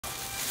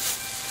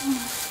I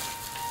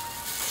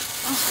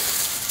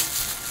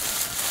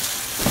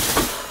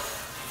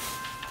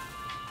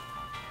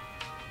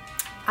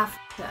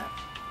f***ed up.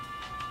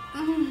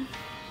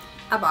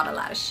 I bought a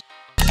lot of shit.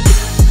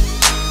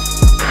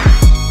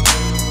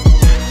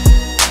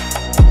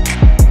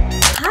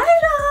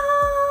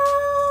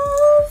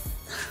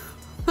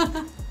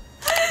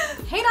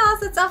 Hey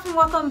dolls, what's up and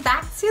welcome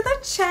back to the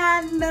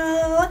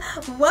channel.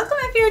 Welcome.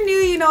 If you're new,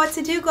 you know what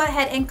to do. Go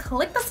ahead and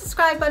click the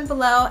subscribe button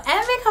below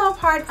and become a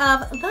part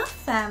of the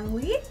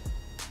family.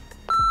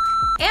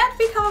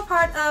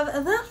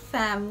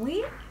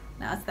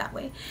 No, it's that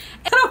way.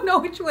 I don't know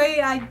which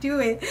way I do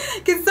it.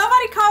 Can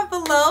somebody comment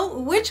below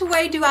which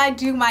way do I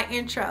do my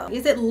intro?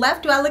 Is it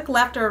left? Do I look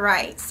left or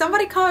right?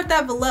 Somebody comment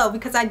that below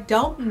because I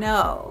don't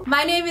know.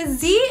 My name is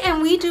Z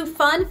and we do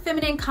fun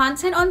feminine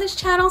content on this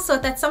channel. So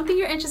if that's something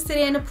you're interested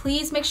in,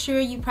 please make sure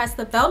you press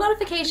the bell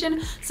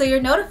notification so you're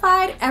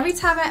notified every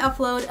time I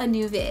upload a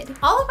new vid.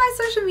 All of my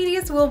social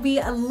medias will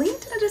be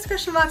linked in the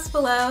description box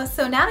below.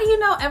 So now that you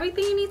know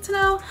everything you need to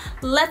know,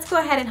 let's go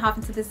ahead and hop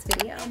into this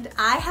video. And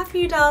I have for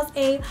you dolls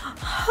a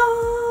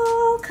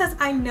haul because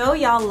I know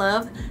y'all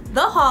love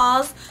the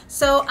hauls.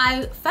 So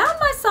I found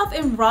myself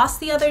in Ross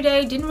the other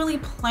day. Didn't really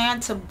plan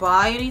to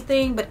buy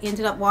anything, but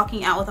ended up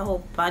walking out with a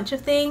whole bunch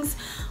of things,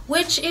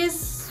 which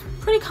is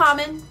pretty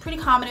common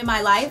in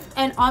my life.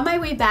 And on my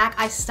way back,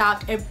 I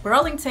stopped at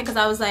Burlington because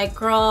I was like,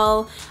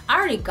 girl, I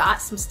already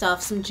got some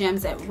stuff, some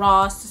gems at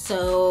Ross,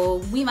 so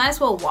we might as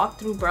well walk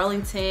through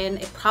Burlington.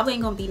 It probably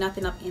ain't gonna be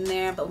nothing up in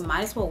there, but we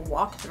might as well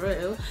walk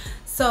through.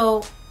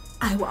 So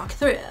I walked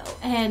through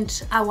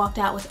and I walked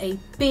out with a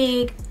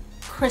big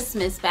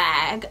Christmas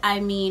bag, I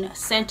mean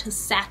Santa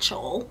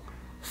satchel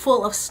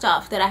full of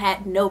stuff that I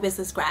had no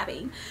business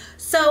grabbing.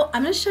 So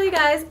I'm gonna show you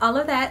guys all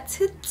of that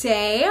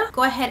today.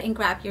 Go ahead and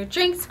grab your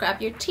drinks,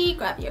 grab your tea,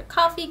 grab your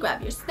coffee,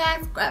 grab your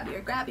snacks, grab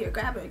your snacks,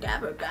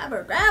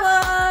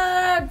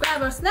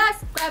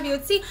 grab your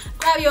tea,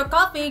 grab your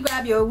coffee,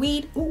 grab your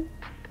weed. Ooh.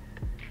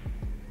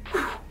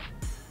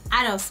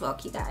 I don't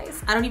smoke, you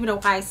guys. I don't even know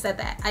why I said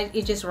that.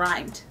 It just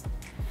rhymed.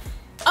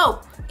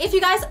 Oh, if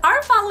you guys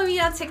aren't following me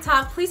on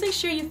TikTok, please make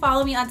sure you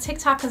follow me on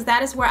TikTok because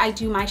that is where I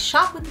do my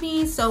shop with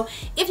me. So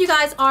if you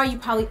guys are, you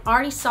probably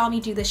already saw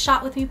me do the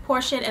shop with me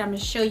portion, and I'm gonna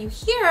show you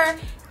here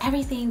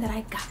everything that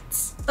I got.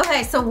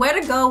 Okay, so where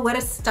to go, where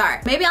to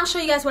start? Maybe I'll show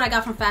you guys what I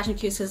got from Fashion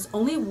Cues because it's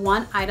only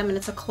one item and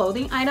it's a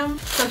clothing item.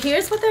 So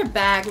here's what their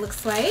bag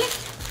looks like.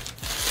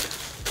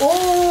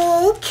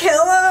 Oh,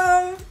 kill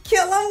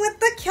him with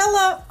the kill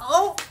him.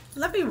 Oh,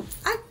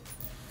 I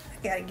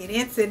gotta get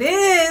into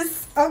this.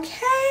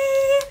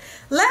 Okay,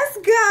 let's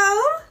go.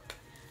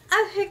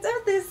 I picked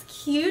up this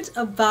cute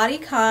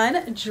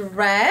bodycon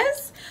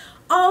dress.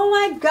 Oh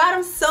my god,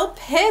 I'm so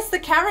pissed the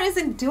camera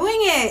isn't doing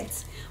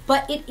it,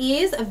 but it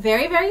is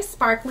very, very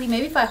sparkly.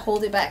 Maybe if I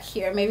hold it back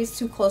here, maybe it's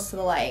too close to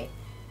the light.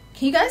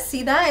 Can you guys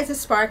see that? Is it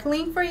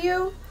sparkling for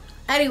you?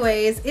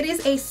 Anyways, it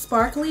is a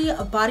sparkly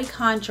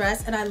bodycon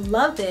dress and I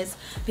love this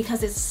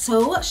because it's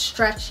so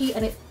stretchy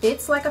and it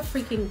fits like a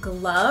freaking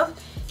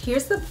glove.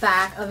 Here's the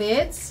back of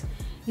it.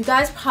 You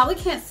guys probably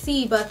can't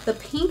see, but the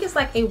pink is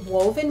like a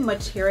woven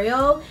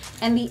material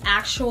and the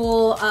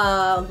actual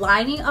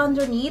lining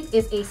underneath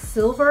is a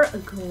silver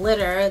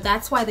glitter.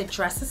 That's why the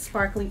dress is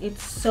sparkling.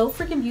 It's so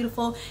freaking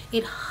beautiful.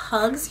 It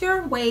hugs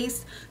your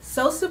waist.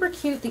 So super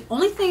cute. The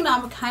only thing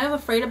that I'm kind of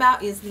afraid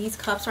about is these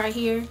cups right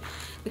here,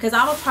 because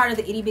I'm a part of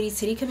the itty bitty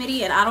titty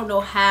committee and I don't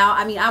know how.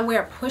 I mean, I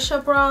wear a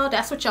push-up bra.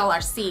 That's what y'all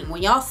are seeing.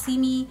 When y'all see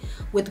me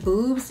with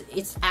boobs,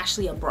 it's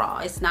actually a bra.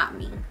 It's not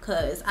me,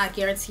 because I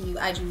guarantee you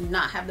I do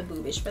not have the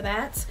boobage for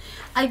that.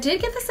 I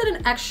did get this in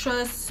an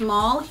extra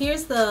small.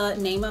 Here's the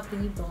name of the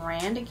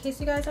brand in case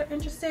you guys are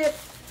interested.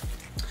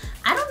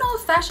 I don't know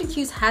if Fashion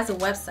Cues has a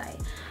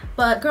website,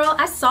 but girl,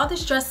 I saw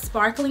this dress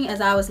sparkling as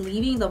I was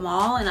leaving the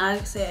mall and I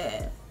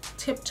said,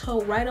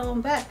 tiptoe right on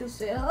back and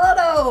said,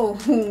 hello,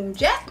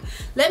 Jack,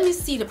 let me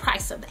see the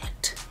price of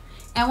that.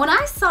 And when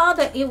I saw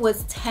that it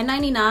was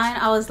 $10.99,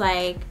 I was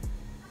like,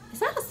 is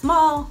that a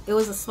small? It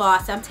was a small. I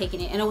said, I'm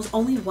taking it. And it was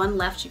only one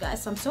left, you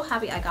guys. So I'm so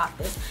happy I got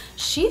this.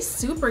 She's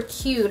super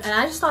cute. And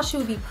I just thought she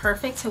would be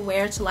perfect to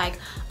wear to like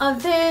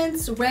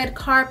events, red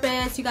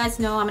carpets. You guys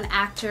know I'm an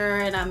actor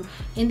and I'm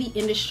in the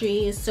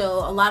industry. So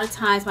a lot of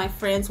times my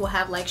friends will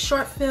have like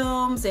short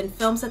films and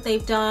films that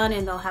they've done.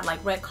 And they'll have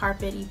like red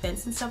carpet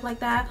events and stuff like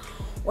that.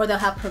 Or they'll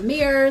have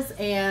premieres,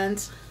 and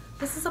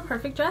this is a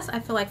perfect dress, I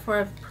feel like,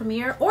 for a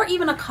premiere or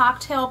even a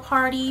cocktail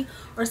party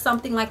or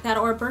something like that,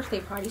 or a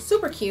birthday party.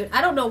 Super cute. I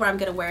don't know where I'm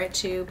gonna wear it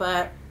to,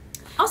 but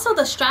also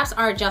the straps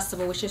are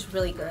adjustable, which is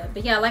really good.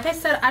 But yeah, like I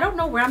said, I don't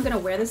know where I'm gonna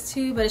wear this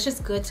to, but it's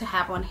just good to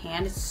have on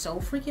hand. It's so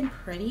freaking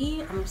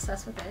pretty. I'm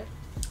obsessed with it.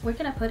 Where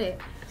can I put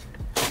it?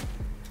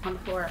 On the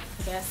floor,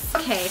 I guess.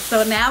 Okay,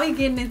 so now we're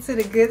getting into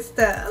the good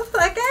stuff.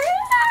 Okay,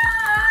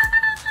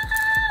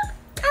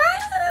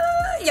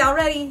 y'all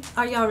ready?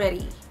 Are y'all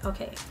ready?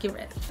 Okay, get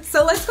ready.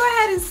 So let's go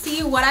ahead and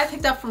see what I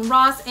picked up from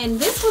Ross. And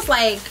this was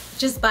like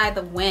just by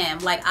the whim.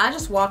 Like I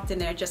just walked in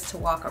there just to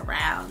walk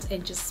around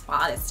and just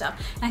spotted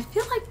stuff. And I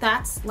feel like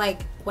that's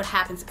like what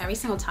happens every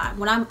single time.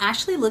 When I'm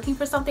actually looking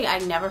for something, I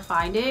never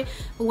find it.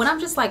 But when I'm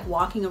just like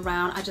walking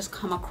around, I just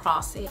come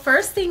across it.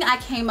 First thing I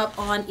came up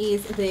on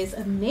is this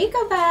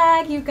makeup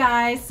bag, you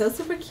guys. So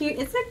super cute.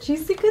 It's a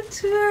Juicy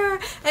Couture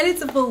and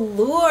it's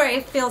velour.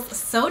 It feels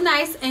so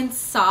nice and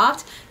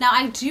soft. Now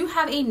I do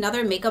have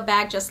another makeup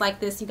bag just like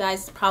this. You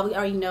guys probably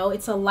already know.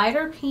 It's a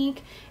lighter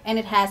pink and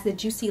it has the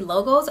Juicy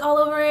logos all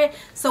over it.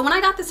 So when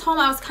I got this home,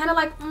 I was kind of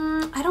like,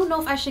 I don't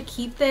know if I should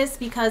keep this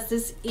because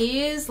this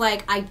is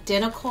like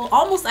identical,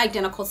 almost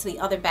identical to the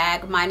other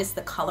bag minus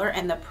the color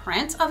and the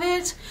print of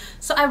it.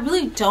 So I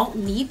really don't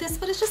need this,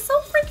 but it's just so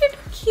freaking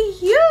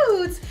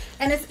cute.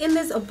 And it's in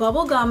this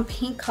bubblegum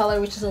pink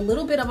color, which is a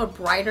little bit of a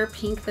brighter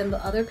pink than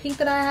the other pink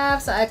that I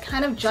have. So I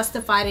kind of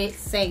justified it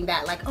saying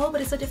that like, oh,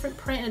 but it's a different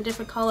print and a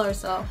different color,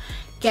 so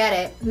get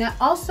it. And I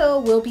also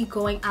will be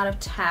going out of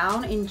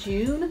town in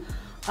June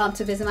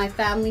to visit my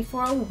family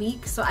for a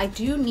week. So I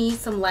do need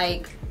some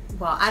like,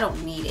 well, I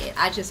don't need it.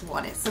 I just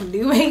wanted some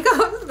new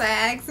makeup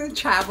bags and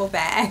travel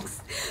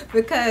bags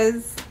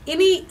because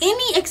any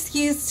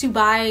excuse to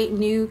buy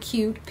new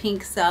cute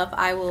pink stuff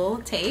I will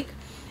take.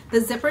 The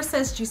zipper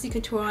says Juicy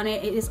Couture on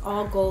it. It is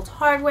all gold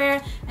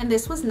hardware and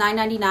this was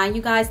 $9.99.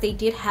 You guys, they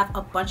did have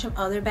a bunch of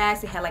other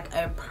bags. They had like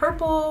a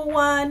purple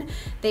one.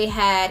 They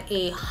had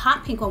a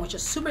hot pink one, which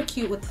is super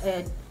cute with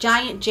a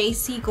giant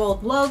JC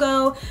gold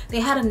logo. They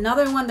had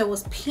another one that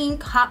was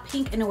pink, hot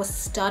pink, and it was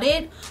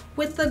studded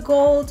with the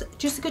gold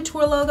Juicy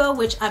Couture logo,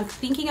 which I'm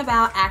thinking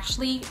about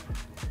actually.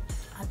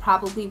 I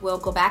probably will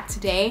go back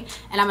today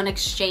and I'm gonna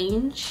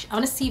exchange. I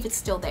want to see if it's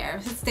still there.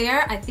 If it's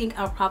there, I think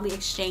I'll probably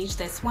exchange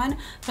this one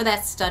for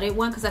that studded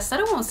one because that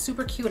studded one was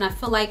super cute and I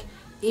feel like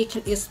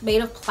it's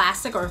made of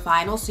plastic or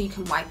vinyl so you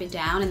can wipe it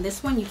down, and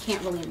this one you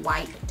can't really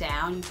wipe it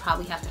down. You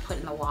probably have to put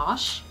it in the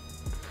wash.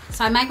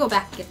 So I might go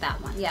back and get that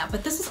one. Yeah,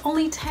 but this is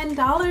only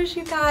 $10,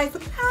 you guys.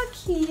 Look how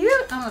cute.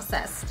 I'm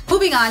obsessed.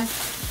 Moving on.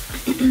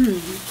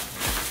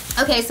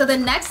 Okay, so the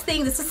next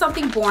thing, this is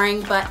something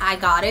boring, but I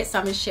got it, so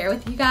I'm gonna share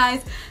with you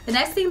guys. The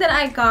next thing that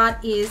I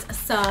got is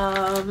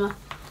some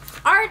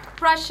art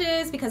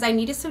brushes because I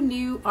needed some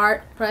new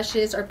art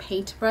brushes or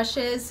paint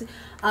brushes.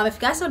 If you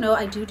guys don't know,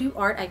 I do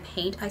art. I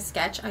paint, I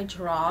sketch, I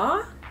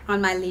draw on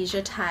my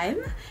leisure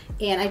time,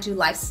 and I do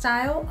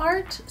lifestyle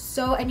art.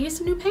 So I needed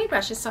some new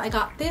paintbrushes, so I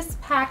got this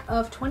pack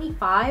of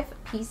 25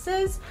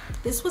 pieces.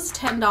 This was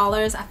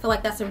 $10. I feel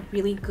like that's a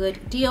really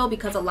good deal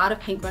because a lot of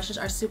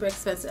paintbrushes are super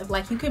expensive.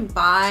 Like you can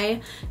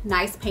buy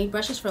nice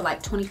paintbrushes for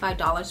like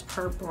 $25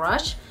 per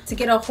brush. To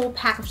get a whole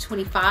pack of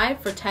 25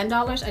 for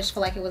 $10, I just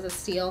feel like it was a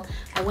steal.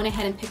 I went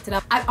ahead and picked it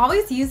up. I'm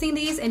always using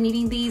these and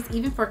needing these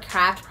even for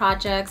craft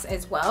projects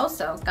as well,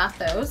 so got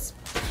those.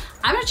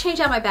 I'm gonna change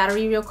out my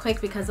battery real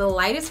quick because the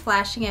light is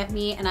flashing at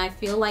me and I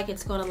feel like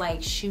it's gonna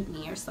like shoot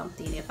me or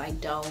something if I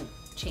don't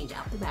change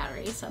out the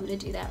battery. So I'm gonna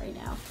do that right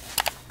now.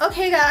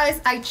 Okay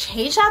guys, I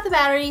changed out the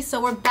battery,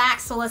 so we're back.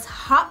 So let's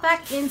hop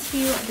back into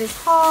this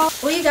haul.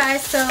 Well you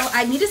guys, so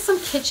I needed some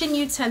kitchen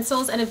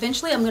utensils and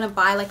eventually I'm gonna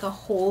buy like a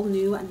whole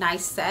new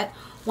nice set.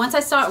 Once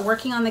I start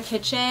working on the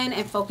kitchen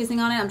and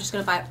focusing on it, I'm just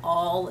gonna buy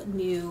all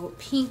new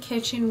pink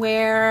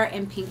kitchenware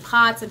and pink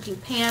pots and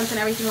pink pans and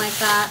everything like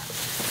that.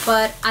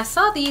 But I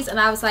saw these and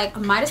I was like, I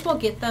might as well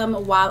get them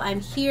while I'm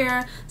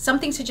here.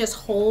 Something to just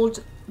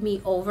hold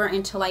me over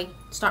until I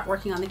start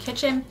working on the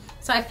kitchen.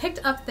 So I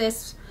picked up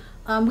this.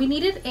 We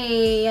needed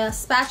a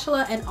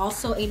spatula and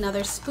also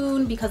another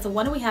spoon because the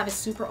one we have is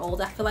super old.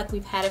 I feel like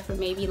we've had it for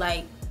maybe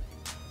like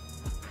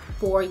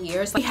 4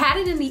 years. We had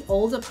it in the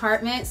old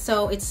apartment,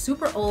 so it's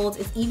super old.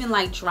 It's even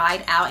like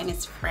dried out and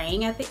it's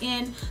fraying at the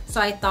end. So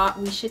I thought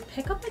we should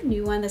pick up a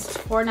new one. This is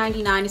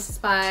 $4.99. This is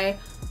by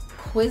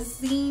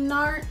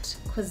Cuisinart.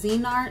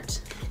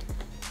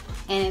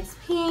 And it's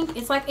pink.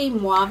 It's like a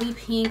mauve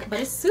pink, but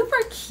it's super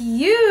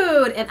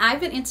cute. And I've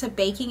been into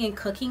baking and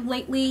cooking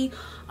lately,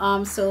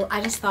 so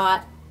I just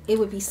thought it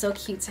would be so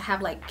cute to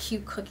have like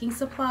cute cooking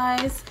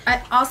supplies.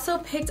 I also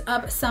picked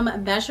up some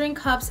measuring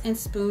cups and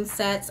spoon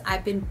sets.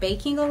 I've been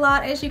baking a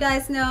lot, as you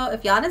guys know.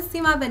 If y'all didn't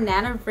see my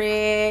banana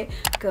bread,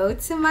 go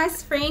to my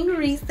spring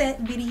reset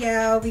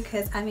video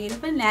because I made a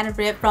banana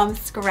bread from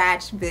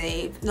scratch,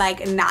 babe.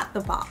 Like, not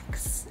the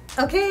box.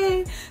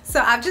 Okay,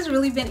 so I've just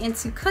really been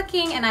into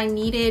cooking and I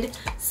needed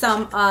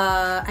some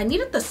I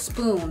needed the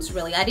spoons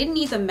really. I didn't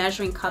need the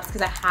measuring cups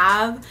because I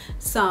have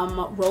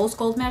some rose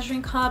gold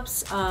measuring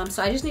cups,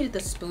 so I just needed the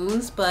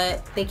spoons,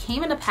 but they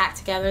came in a pack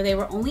together. They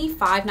were only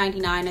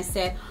 $5.99. I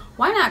said,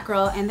 why not,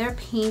 girl? And they're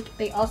pink.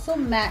 They also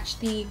match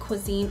the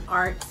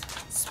Cuisinart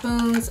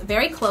spoons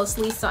very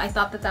closely, so I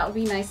thought that that would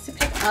be nice to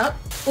pick up.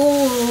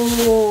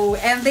 Oh,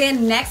 and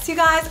then next, you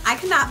guys, I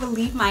cannot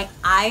believe my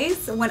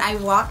eyes when I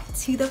walked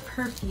to the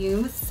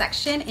perfume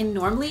section. And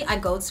normally I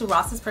go to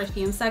Ross's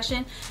perfume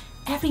section.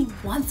 Every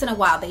once in a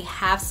while they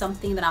have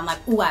something that I'm like,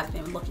 oh, I've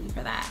been looking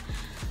for that.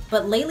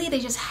 But lately they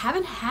just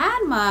haven't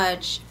had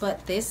much.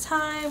 But this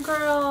time,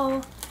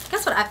 girl,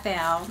 guess what I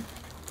found?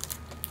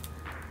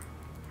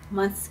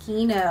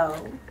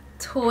 Moschino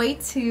Toy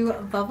 2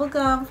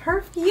 Bubblegum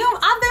Perfume.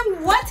 I've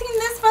been wanting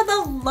this for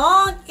the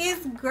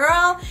longest,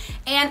 girl.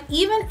 And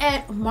even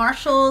at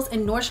Marshall's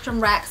and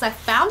Nordstrom Rack, because I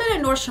found it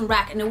at Nordstrom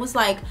Rack and it was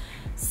like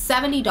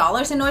 $70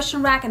 in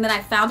Nordstrom Rack, and then I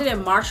found it at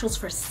Marshall's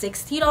for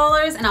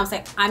 $60, and I was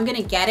like, I'm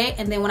gonna get it.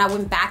 And then when I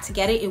went back to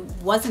get it, it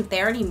wasn't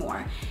there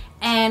anymore.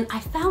 And I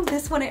found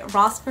this one at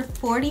Ross for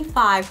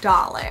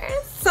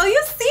 $45. So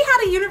you see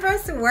how the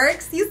universe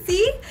works. You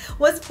see,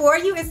 what's for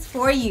you is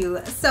for you.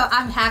 So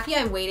I'm happy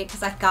I waited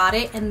because I got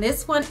it. And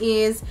this one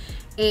is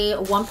a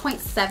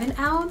 1.7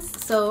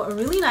 ounce. So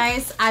really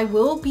nice. I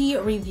will be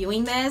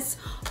reviewing this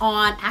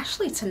on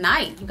actually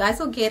tonight. You guys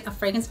will get a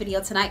fragrance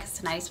video tonight because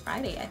tonight is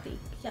Friday, I think.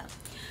 Yeah.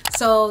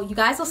 So you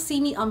guys will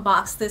see me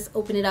unbox this,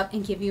 open it up,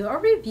 and give you a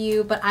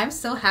review. But I'm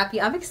so happy.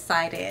 I'm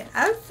excited.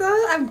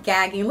 I'm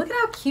gagging. Look at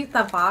how cute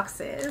that box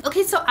is.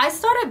 Okay, so I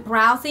started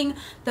browsing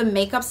the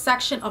makeup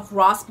section of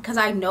Ross because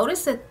I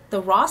noticed that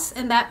the Ross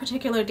in that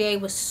particular day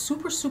was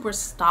super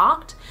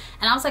stocked.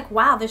 And I was like,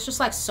 wow, there's just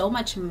like so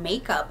much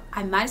makeup.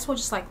 I might as well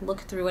just like look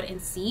through it and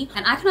see.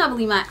 And I could not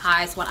believe my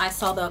eyes when I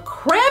saw the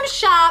creme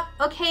shop,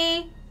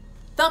 okay?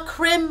 The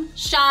creme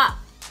shop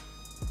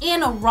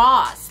in a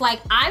Ross. Like,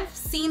 I've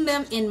seen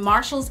them in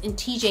Marshalls and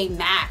TJ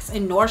Maxx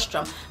and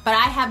Nordstrom, but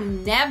I have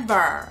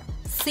never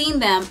seen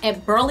them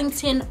at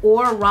Burlington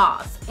or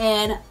Ross.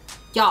 And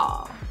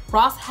y'all,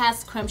 Ross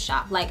has creme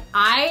shop. Like,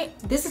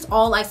 this is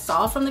all I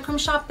saw from the creme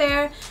shop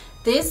there.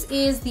 This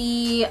is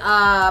the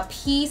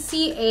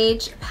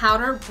PCH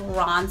powder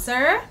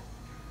bronzer,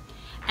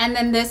 and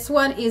then this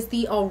one is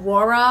the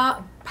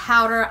Aurora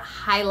powder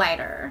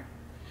highlighter.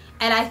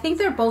 And I think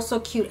they're both so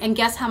cute. And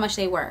guess how much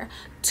they were?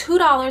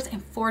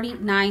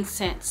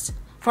 $2.49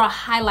 for a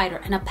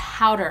highlighter and a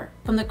powder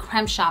from the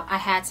creme shop. I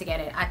had to get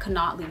it. I could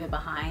not leave it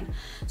behind.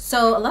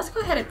 So let's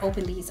go ahead and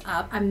open these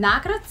up. I'm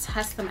not gonna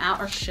test them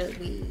out, or should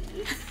we?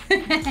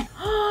 Look at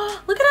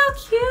how cute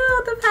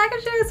the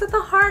package is with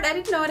the heart. I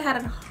didn't know it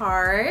had a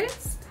heart.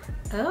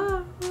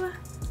 Oh.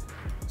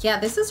 Yeah,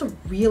 this is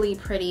really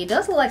pretty. It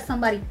does look like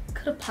somebody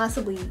could have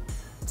possibly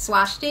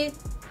swatched it.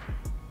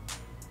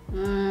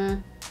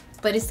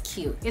 But it's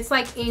cute. It's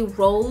like a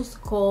rose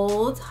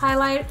gold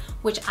highlight,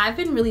 which I've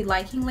been really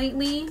liking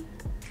lately.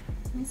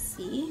 Let me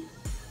see.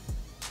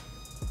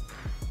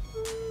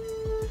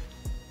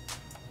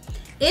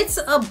 It's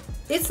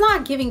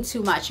not giving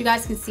too much. You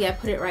guys can see I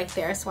put it right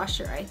there. I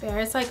swatched it right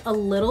there. It's like a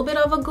little bit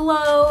of a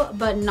glow,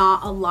 but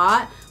not a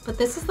lot. But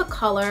this is the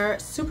color.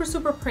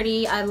 Super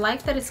pretty. I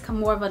like that it's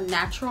more of a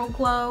natural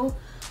glow.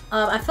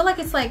 I feel like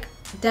it's like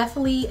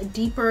definitely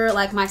deeper,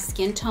 like my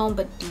skin tone,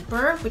 but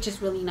deeper, which is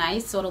really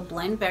nice. So it'll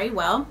blend very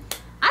well.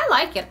 I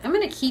like it. I'm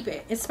gonna keep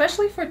it,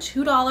 especially for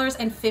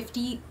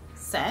 $2.50.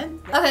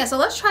 Okay, so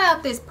let's try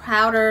out this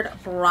powdered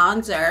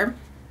bronzer.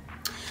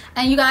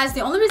 And you guys,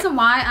 the only reason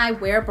why I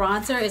wear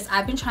bronzer is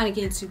I've been trying to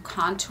get into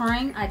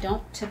contouring. I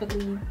don't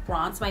typically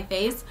bronze my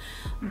face,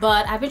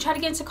 but I've been trying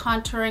to get into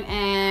contouring,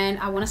 and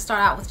I want to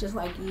start out with just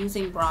like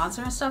using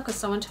bronzer and stuff because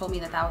someone told me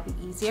that that would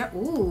be easier.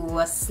 Ooh,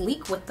 a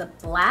sleek with the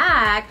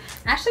black.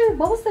 Actually,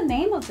 what was the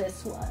name of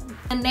this one?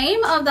 The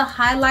name of the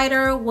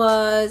highlighter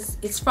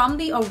it's from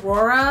the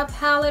Aurora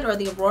palette, or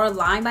the Aurora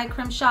line by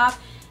Creme Shop,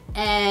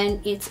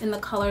 and it's in the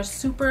color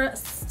Super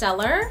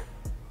Stellar.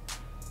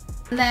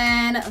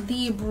 Then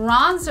the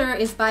bronzer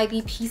is by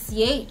the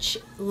PCH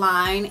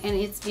line, and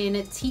it's in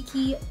a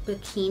Tiki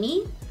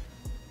Bikini.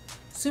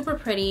 Super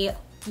pretty.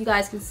 You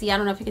guys can see, I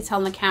don't know if you can tell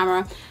on the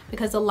camera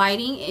because the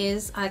lighting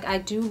is like, I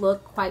do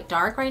look quite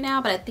dark right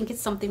now, but I think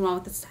it's something wrong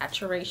with the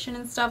saturation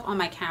and stuff on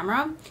my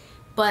camera.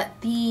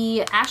 But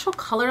the actual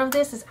color of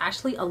this is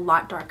actually a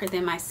lot darker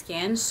than my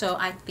skin, so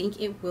I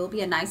think it will be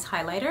a nice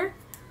highlighter.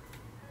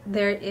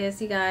 There it is,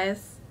 you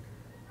guys.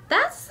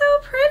 That's so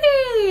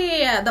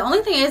pretty. The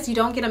only thing is you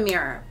don't get a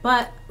mirror,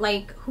 but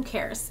like, who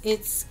cares?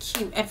 It's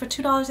cute. And for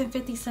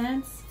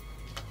 $2.50,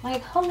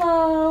 like,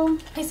 hello.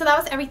 Okay, so that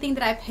was everything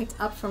that I picked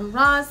up from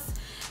Ross.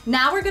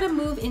 Now we're gonna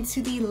move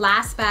into the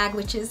last bag,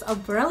 which is a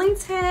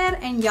Burlington.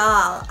 And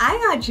y'all, I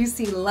got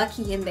Juicy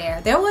Lucky in there.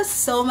 There was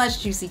so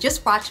much Juicy.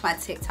 Just watch my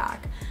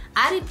TikTok.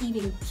 I didn't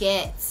even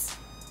get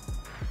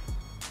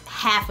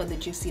half of the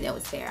Juicy that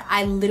was there.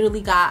 I literally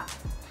got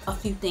a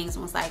few things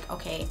and was like,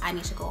 okay, I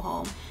need to go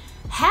home.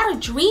 Had a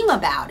dream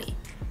about it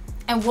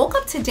and woke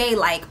up today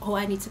like, oh,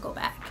 I need to go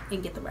back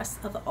and get the rest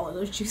of all of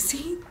those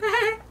Juicy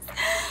bags.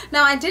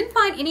 Now, I didn't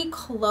find any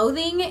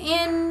clothing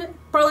in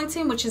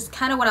Burlington, which is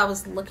kind of what I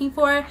was looking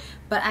for,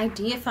 but I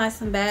did find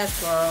some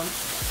bags, girl.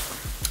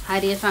 I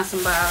did find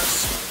some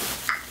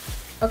bags.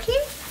 Okay,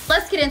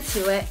 let's get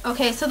into it.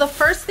 Okay, so the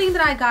first thing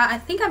that I got, I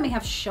think I may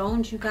have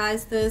shown you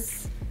guys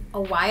this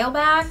a while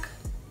back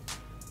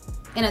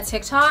in a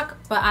TikTok,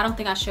 but I don't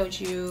think I showed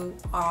you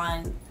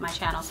on my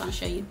channel, so I'm gonna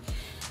show you.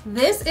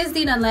 This is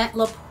the Nanette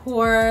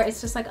Lepore. It's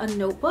just like a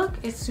notebook.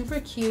 It's super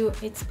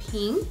cute. It's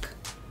pink.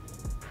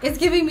 It's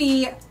giving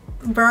me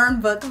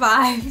burn book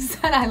vibes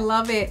and I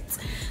love it.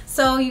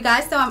 So you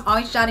guys know I'm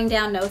always jotting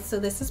down notes, so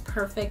this is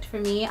perfect for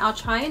me. I'll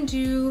try and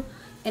do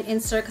an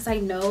insert because I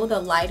know the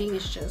lighting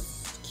is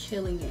just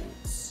killing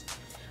it.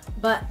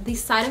 but the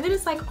side of it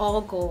is like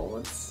all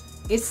golds.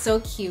 It's so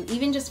cute,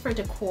 even just for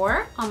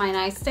decor on my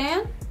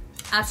nightstand.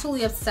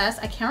 Absolutely obsessed.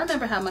 I can't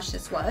remember how much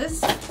this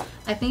was.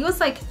 I think it was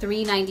like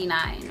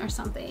 $3.99 or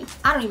something.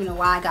 I don't even know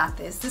why I got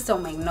this. This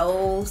don't make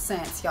no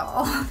sense,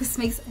 y'all. This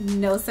makes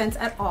no sense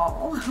at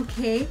all,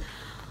 okay?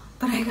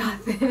 But I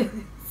got this.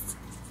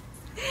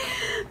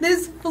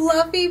 This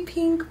fluffy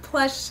pink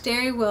plush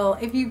steering wheel.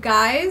 If you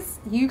guys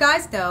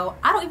know,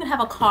 I don't even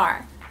have a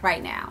car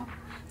right now.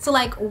 So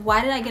like,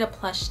 why did I get a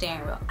plush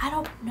steering wheel? I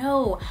don't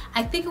know.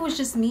 I think it was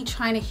just me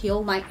trying to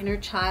heal my inner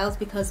child,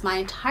 because my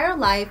entire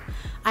life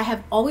I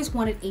have always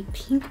wanted a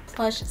pink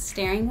plush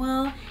steering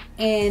wheel,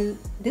 and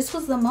this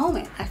was the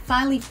moment. I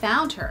finally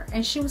found her,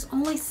 and she was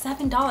only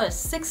 $7,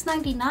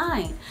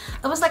 $6.99.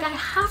 I was like, I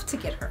have to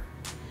get her.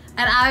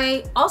 And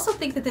I also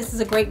think that this is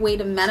a great way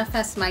to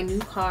manifest my new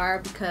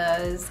car,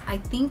 because I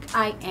think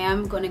I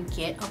am gonna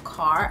get a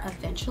car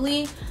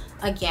eventually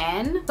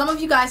again. Some of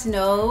you guys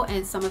know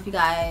and some of you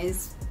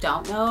guys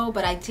don't know,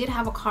 but I did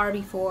have a car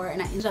before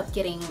and I ended up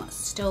getting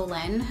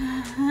stolen.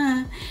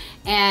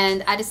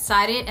 And I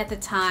decided at the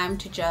time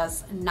to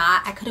just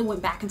not, I could have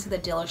went back into the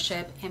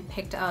dealership and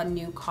picked a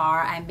new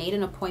car. I made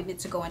an appointment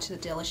to go into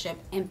the dealership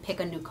and pick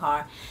a new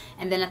car.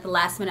 And then at the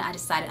last minute, I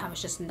decided I was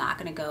just not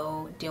gonna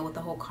go deal with the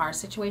whole car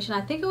situation.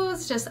 I think it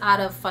was just out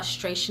of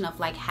frustration of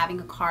like having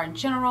a car in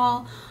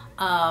general.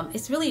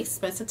 It's really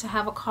expensive to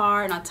have a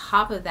car, and on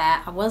top of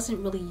that, I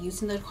wasn't really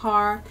using the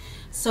car,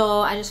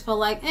 so I just felt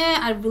like,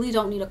 I really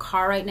don't need a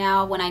car right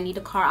now. When I need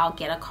a car, I'll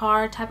get a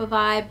car type of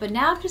vibe. But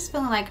now I'm just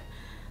feeling like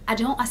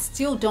I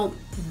still don't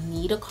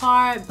need a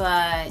car,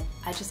 but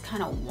I just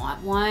kind of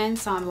want one.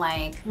 So I'm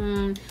like,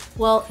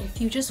 well, if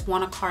you just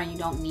want a car and you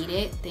don't need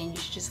it, then you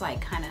should just like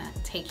kind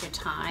of take your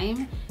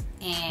time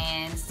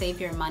and save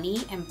your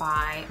money and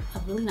buy a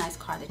really nice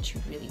car that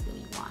you really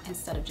want,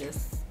 instead of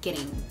just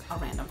getting a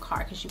random car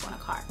because you want a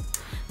car.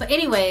 But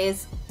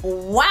anyways,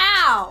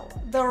 wow,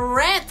 the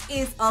rent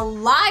is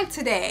alive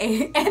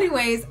today.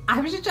 Anyways, I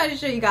was just trying to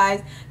show you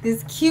guys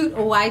this cute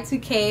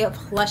Y2K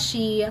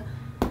plushy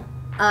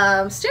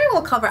steering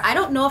wheel cover. I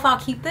don't know if I'll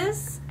keep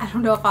this. I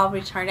don't know if I'll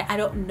return it. I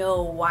don't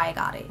know why I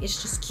got it. It's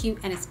just cute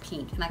and it's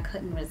pink and I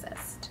couldn't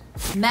resist.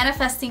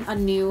 Manifesting a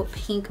new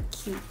pink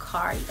cute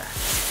car, you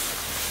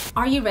guys.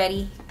 Are you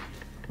ready?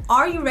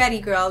 Are you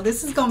ready, girl?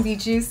 This is gonna be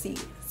juicy.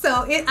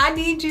 So I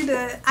need you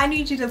to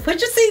put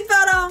your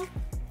seatbelt on,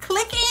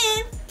 click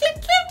in,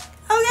 click,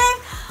 okay?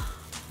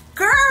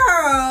 Girl,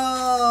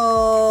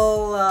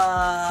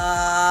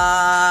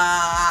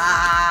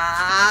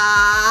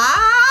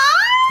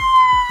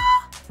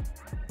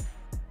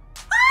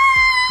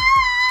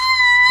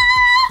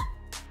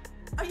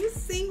 are you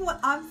seeing what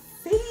I'm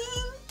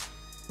seeing?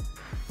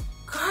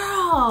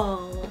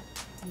 Girl,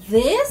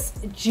 this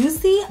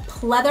juicy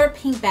pleather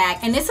pink bag,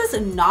 and this is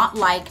not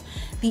like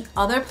the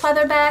other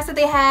pleather bags that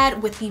they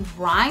had with the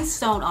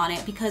rhinestone on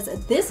it, because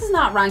this is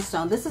not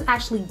rhinestone. This is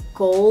actually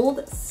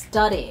gold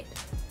studded.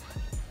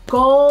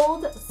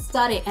 Gold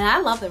studded. And I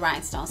love the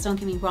rhinestones, don't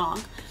get me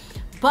wrong.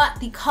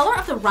 But the color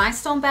of the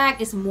rhinestone bag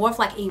is more of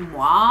like a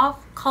mauve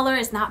color.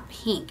 It's not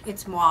pink,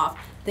 it's mauve.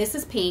 This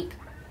is pink.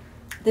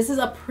 This is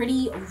a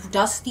pretty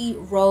dusty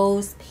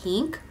rose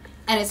pink,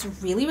 and it's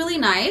really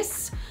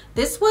nice.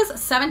 This was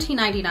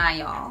 $17.99,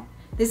 y'all.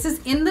 This is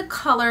in the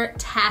color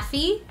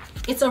Taffy.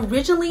 It's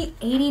originally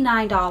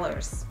 $89.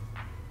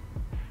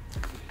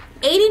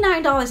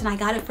 $89, and I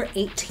got it for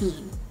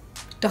 $18.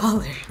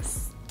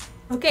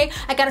 Okay,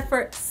 I got it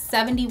for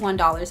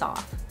 $71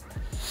 off.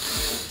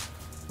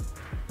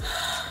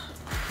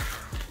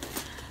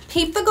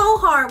 Peep the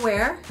gold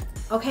hardware,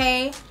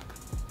 okay?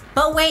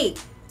 But wait.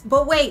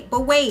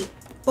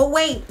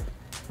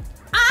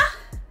 Ah!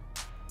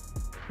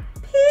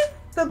 Peep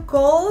the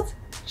gold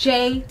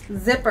J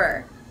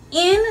zipper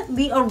in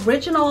the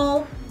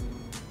original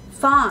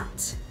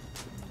font.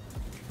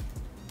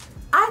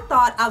 I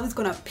thought I was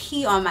gonna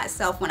pee on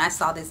myself when I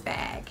saw this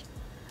bag.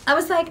 I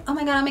was like, oh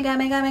my god, I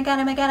gotta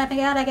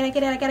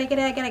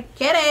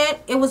get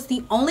it. It was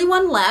the only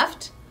one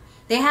left.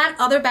 They had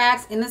other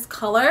bags in this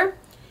color,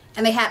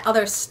 and they had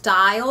other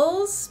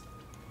styles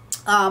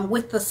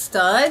with the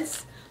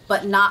studs,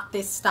 but not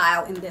this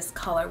style in this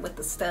color with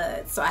the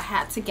studs. So I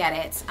had to get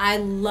it. I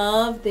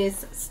love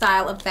this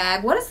style of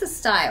bag. What is this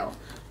style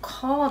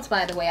called,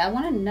 by the way? I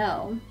want to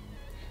know.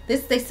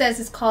 This, they says,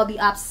 is called the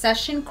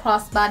Obsession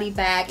Crossbody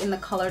Bag in the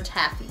color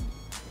Taffy.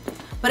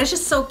 But it's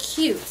just so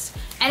cute.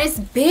 And it's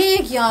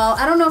big, y'all.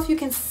 I don't know if you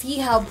can see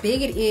how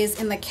big it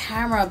is in the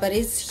camera, but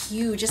it's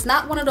huge. It's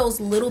not one of those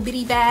little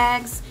bitty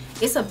bags.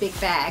 It's a big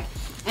bag.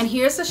 And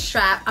here's the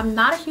strap. I'm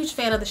not a huge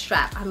fan of the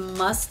strap. I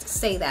must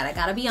say that. I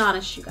gotta be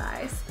honest, you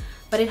guys.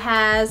 But it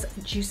has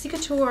Juicy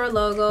Couture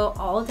logo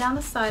all down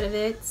the side of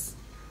it.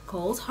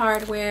 Gold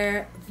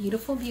hardware.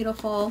 Beautiful,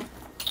 beautiful.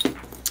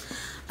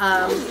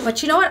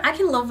 But you know what? I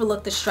can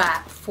overlook the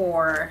strap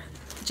for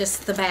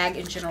just the bag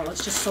in general.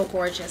 It's just so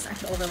gorgeous. I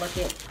can overlook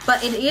it.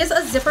 But it is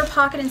a zipper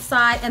pocket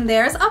inside, and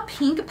there's a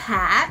pink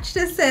patch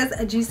that says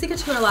Juicy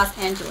Couture Los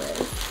Angeles.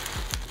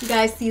 You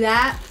guys see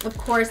that? Of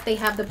course, they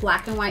have the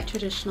black and white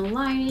traditional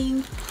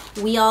lining.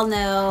 We all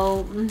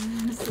know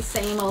it's the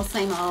same old,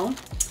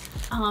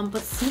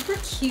 but super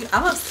cute.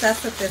 I'm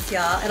obsessed with this,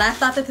 y'all, and I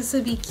thought that this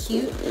would be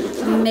cute.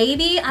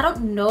 Maybe, I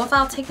don't know if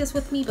I'll take this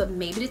with me, but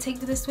maybe to take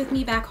this with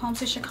me back home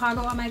to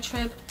Chicago on my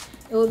trip,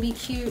 it would be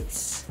cute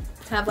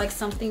to have like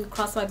something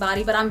across my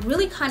body, but I'm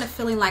really kind of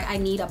feeling like I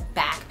need a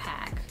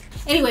backpack.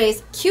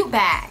 Anyways, cute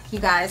bag, you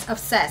guys.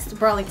 Obsessed.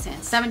 Burlington,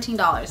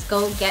 $17.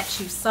 Go get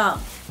you some.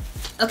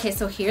 Okay,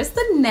 so here's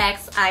the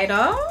next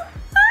item.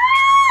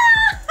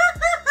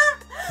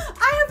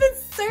 I have been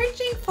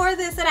searching for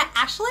this, and I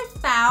actually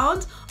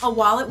found a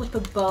wallet with a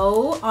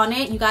bow on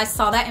it. You guys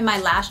saw that in my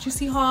last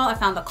Juicy haul. I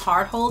found the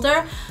card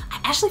holder. I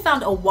actually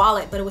found a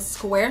wallet, but it was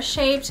square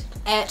shaped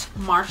at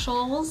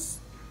Marshall's,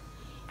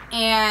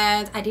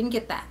 and I didn't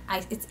get that.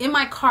 It's in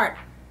my cart,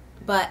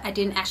 but I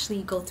didn't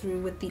actually go through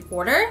with the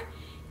order,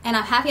 and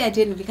I'm happy I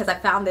didn't because I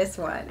found this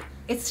one.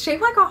 It's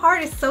shaped like a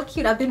heart. It's so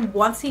cute. I've been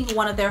wanting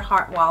one of their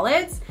heart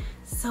wallets.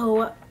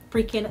 So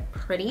freaking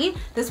pretty.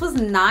 This was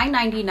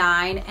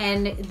 $9.99,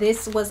 and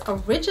this was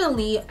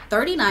originally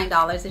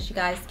 $39, as you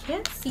guys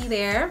can see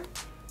there.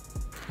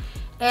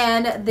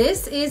 And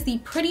this is the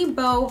Pretty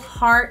Bow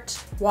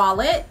Heart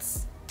wallet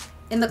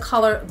in the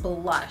color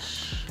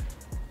blush.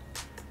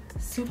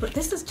 Super,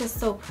 this is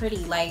just so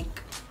pretty. Like,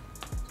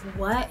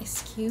 what?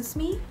 Excuse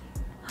me?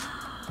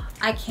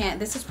 I can't.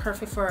 This is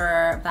perfect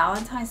for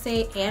Valentine's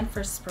Day and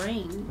for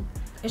spring.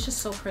 It's just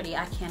so pretty.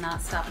 I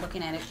cannot stop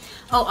looking at it.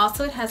 Oh,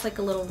 also it has like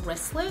a little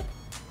wristlet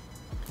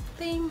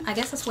thing. I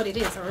guess that's what it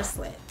is, a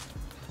wristlet.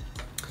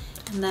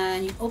 And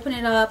then you open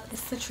it up.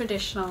 It's the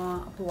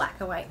traditional black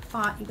and white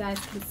font. You guys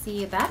can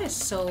see that is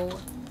so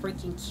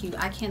freaking cute.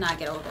 I cannot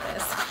get over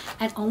this.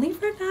 And only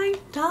for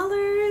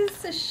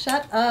 $9.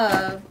 Shut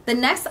up. The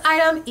next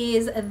item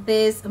is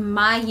this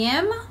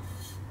Mayim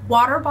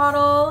water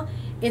bottle.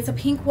 It's a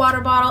pink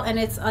water bottle, and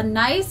it's a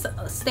nice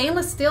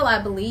stainless steel,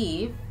 I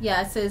believe.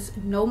 Yeah, it says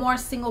no more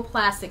single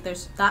plastic.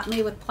 There's not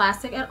made with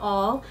plastic at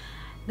all.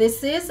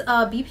 This is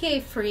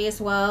BPA free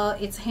as well.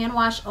 It's hand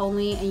wash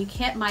only, and you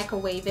can't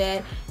microwave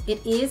it.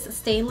 It is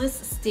stainless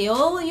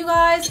steel, you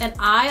guys, and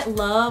I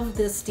love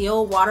the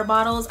steel water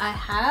bottles. I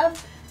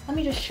have, let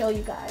me just show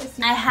you guys.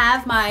 I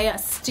have my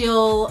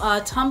steel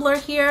tumbler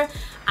here.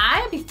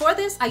 Before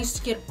this, I used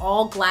to get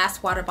all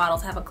glass water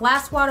bottles. I have a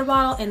glass water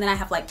bottle, and then I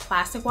have like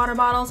plastic water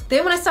bottles.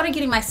 Then when I started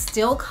getting my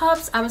steel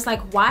cups, I was like,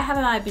 why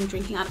haven't I been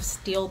drinking out of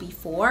steel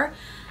before?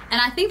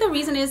 And I think the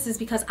reason is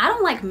because I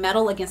don't like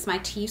metal against my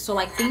teeth. So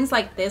like things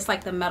like this,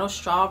 like the metal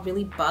straw,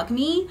 really bug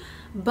me.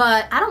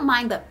 But I don't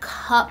mind the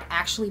cup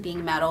actually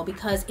being metal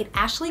because it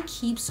actually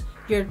keeps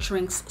your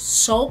drinks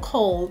so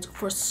cold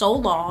for so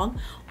long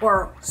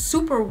or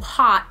super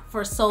hot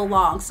for so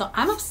long. So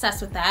I'm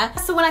obsessed with that.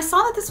 So when I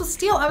saw that this was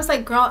steel, I was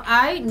like, girl,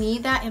 I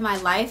need that in my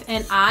life.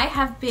 And I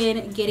have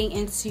been getting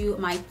into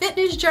my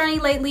fitness journey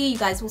lately. You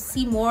guys will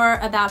see more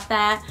about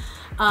that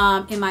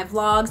in my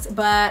vlogs,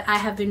 but I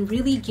have been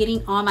really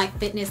getting on my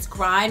fitness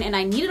grind, and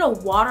I needed a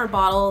water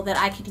bottle that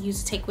I could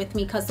use to take with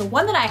me because the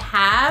one that I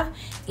have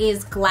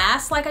is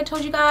glass, like I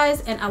told you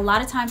guys, and a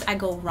lot of times I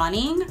go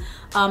running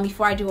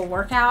before I do a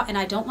workout, and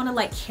I don't want to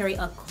like carry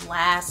a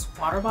glass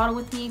water bottle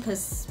with me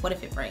because what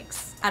if it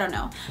breaks? I don't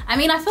know. I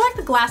mean, I feel like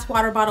the glass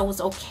water bottle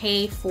was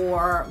okay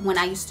for when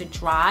I used to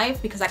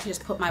drive because I could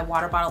just put my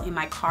water bottle in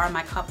my car in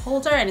my cup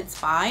holder and it's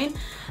fine.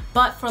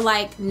 But for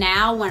like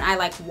now when I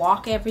like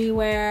walk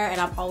everywhere and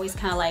I'm always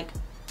kind of like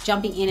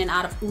jumping in and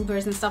out of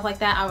Ubers and stuff like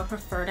that, I would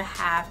prefer to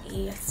have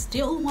a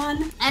steel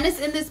one. And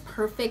it's in this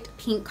perfect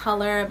pink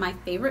color, my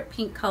favorite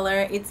pink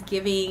color. It's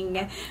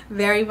giving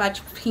very much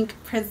Pink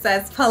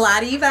Princess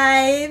Pilates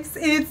vibes.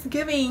 It's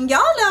giving, y'all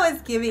know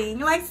it's giving.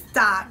 Like,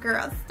 stop,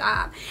 girl,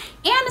 stop.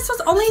 And this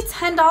was only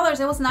 $10.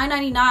 It was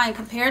 $9.99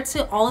 compared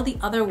to all of the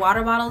other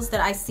water bottles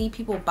that I see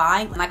people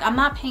buying. Like, I'm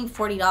not paying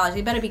 $40.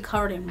 They better be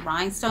covered in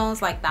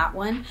rhinestones like that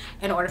one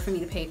in order for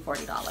me to pay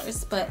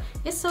 $40. But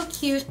it's so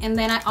cute. And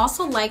then I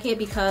also like it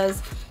because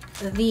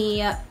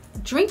the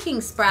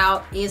drinking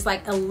sprout is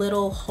like a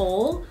little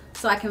hole,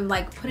 so I can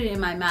like put it in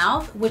my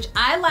mouth, which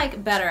I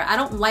like better. I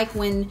don't like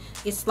when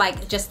it's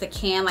like just the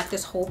can, like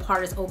this whole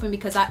part is open,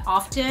 because I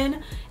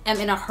often am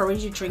in a hurry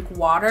to drink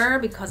water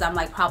because I'm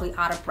like probably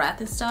out of breath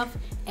and stuff,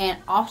 and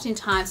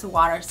oftentimes the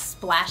water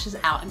splashes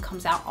out and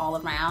comes out all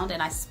around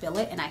and I spill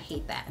it, and I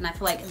hate that. And I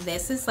feel like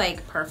this is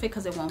like perfect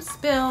because it won't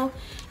spill,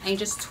 and you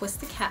just twist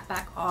the cap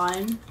back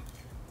on.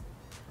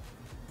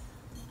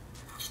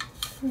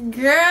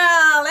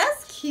 Girl,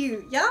 that's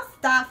cute. Y'all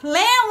stop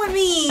playing with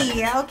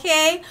me,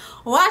 okay?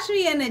 Watch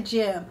me in the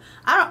gym.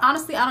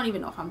 Honestly, I don't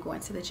even know if I'm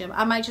going to the gym.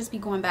 I might just be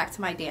going back to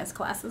my dance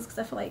classes because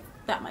I feel like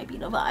that might be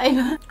the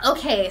vibe.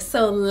 Okay,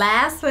 so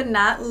last but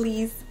not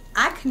least,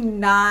 I could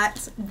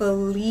not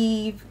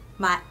believe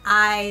my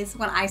eyes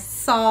when I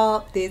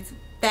saw this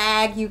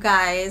bag, you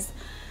guys.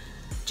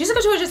 Juicy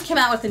Couture just came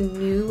out with a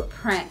new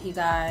print, you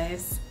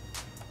guys.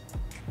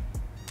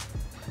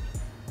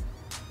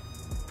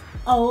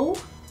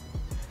 Oh,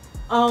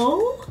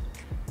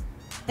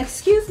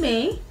 excuse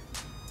me,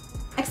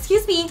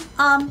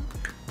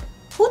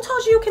 who Who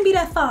told you you can be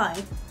that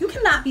fine? You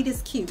cannot be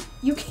this cute.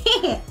 You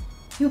can't.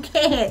 You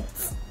can't.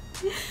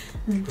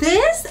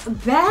 This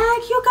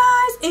bag, you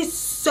guys, is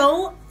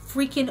so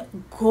freaking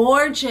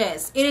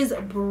gorgeous. It is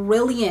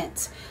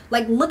brilliant.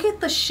 Like, look at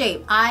the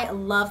shape. I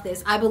love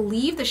this. I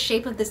believe the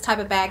shape of this type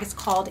of bag is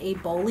called a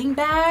bowling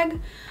bag.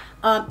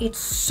 It's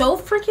so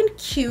freaking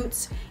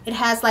cute. It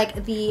has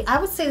like the, I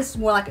would say this is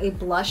more like a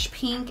blush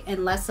pink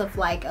and less of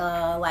like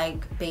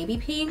baby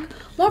pink.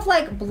 More of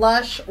like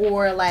blush,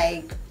 or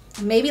like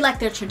maybe like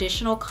their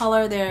traditional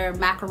color, their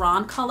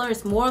macaron color.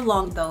 Is more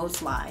along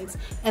those lines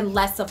and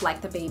less of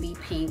like the baby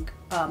pink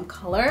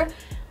color.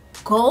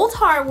 Gold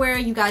hardware,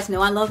 you guys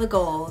know I love the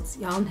golds.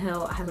 Y'all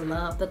know I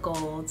love the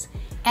golds.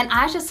 And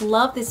I just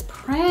love this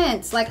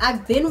print. Like,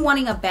 I've been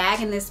wanting a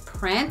bag in this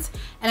print.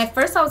 And at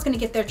first I was gonna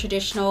get their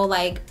traditional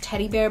like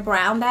teddy bear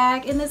brown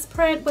bag in this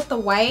print with the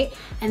white.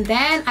 And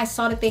then I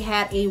saw that they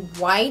had a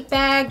white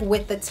bag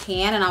with the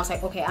tan, and I was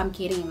like, okay, I'm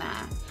getting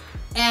that.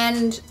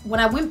 And when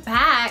I went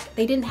back,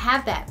 they didn't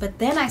have that. But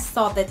then I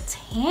saw the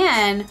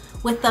tan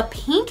with the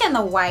pink and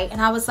the white,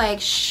 and I was like,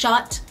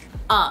 shut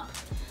up.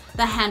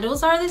 The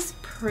handles are this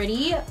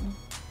pretty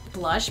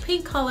blush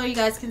pink color. You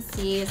guys can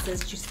see it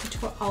says Juicy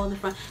Couture all in the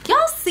front.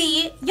 Y'all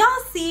see it,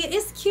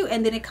 it's cute.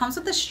 And then it comes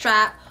with a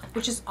strap,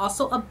 which is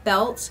also a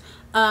belt.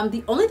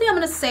 The only thing I'm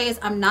gonna say is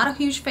I'm not a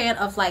huge fan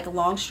of like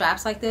long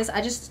straps like this.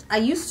 I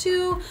used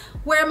to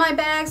wear my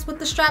bags with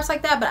the straps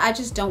like that, but I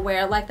just don't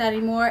wear it like that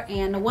anymore.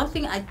 And the one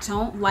thing I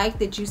don't like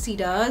that Juicy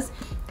does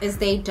is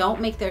they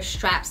don't make their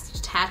straps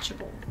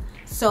detachable.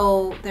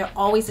 So they're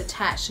always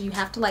attached, so you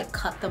have to like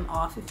cut them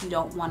off if you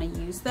don't want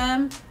to use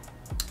them,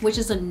 which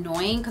is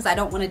annoying because I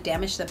don't want to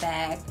damage the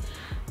bag.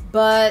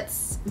 But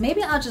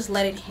maybe I'll just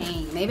let it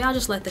hang. Maybe I'll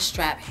just let the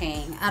strap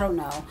hang. I don't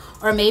know.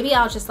 Or maybe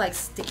I'll just like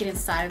stick it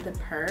inside of the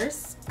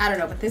purse. I don't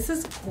know, but this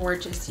is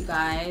gorgeous, you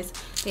guys.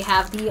 They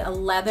have the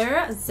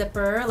leather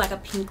zipper, like a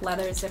pink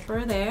leather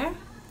zipper there.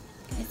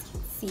 You guys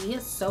can see,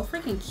 it's so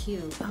freaking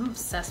cute. I'm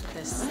obsessed with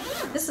this.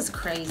 This is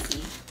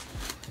crazy.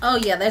 Oh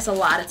yeah, there's a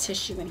lot of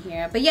tissue in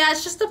here. But yeah,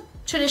 it's just a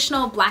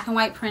traditional black and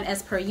white print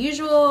as per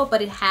usual,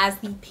 but it has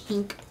the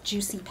pink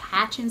juicy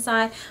patch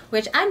inside,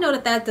 which I know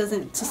that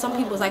doesn't, to some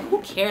people it's like, who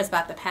cares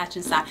about the patch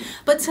inside?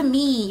 But to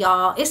me,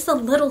 y'all, it's the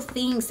little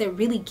things that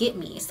really get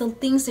me. It's the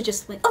things that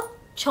just like, oh,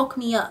 choke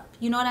me up.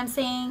 You know what I'm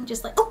saying?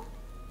 Just like, oh,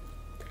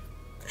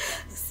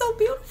 it's so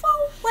beautiful.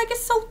 Like,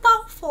 it's so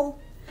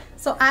thoughtful.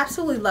 So I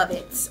absolutely love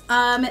it.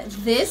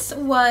 This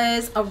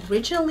was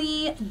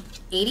originally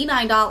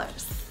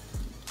 $89.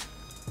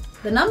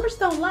 The numbers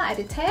don't lie,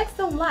 the tags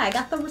don't lie. I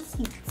got the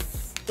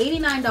receipts.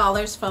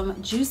 $89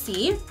 from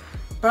Juicy.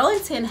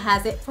 Burlington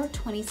has it for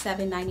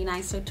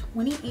 $27.99, so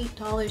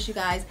 $28, you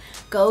guys.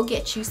 Go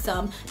get you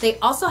some. They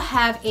also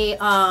have a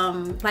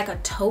like a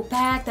tote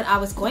bag that I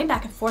was going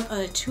back and forth on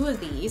the two of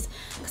these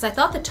because I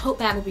thought the tote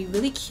bag would be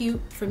really cute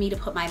for me to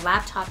put my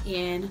laptop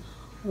in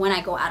when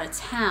I go out of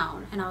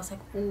town. And I was like,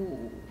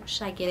 ooh,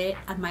 should I get it?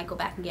 I might go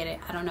back and get it.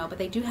 I don't know, but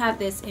they do have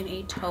this in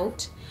a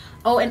tote.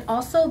 Oh, and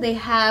also they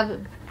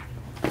have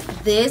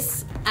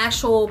this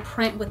actual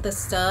print with the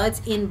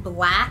studs in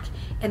black,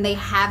 and they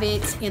have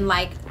it in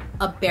like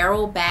a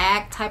barrel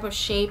bag type of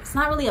shape. It's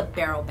not really a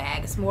barrel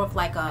bag, it's more of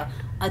like a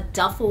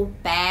duffel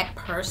bag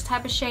purse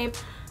type of shape.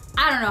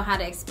 I don't know how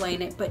to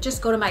explain it, but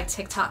just go to my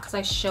TikTok because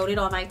I showed it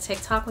on my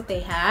TikTok what they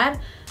had.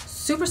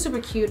 Super,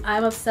 super cute.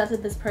 I'm obsessed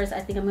with this purse.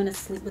 I think I'm gonna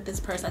sleep with this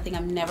purse. I think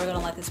I'm never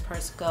gonna let this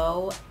purse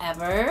go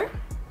ever.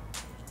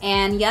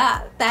 And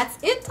yeah, that's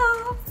it,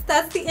 dolls.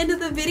 That's the end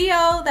of the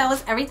video. That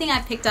was everything I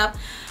picked up.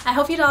 I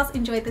hope you dolls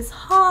enjoyed this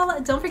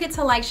haul. Don't forget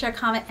to like, share,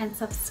 comment, and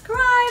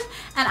subscribe.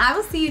 And I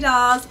will see you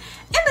dolls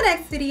in the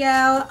next video.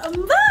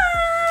 Bye!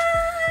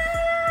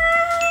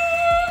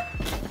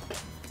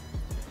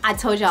 I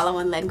told y'all I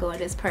wouldn't let go of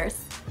this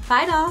purse.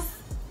 Bye, dolls.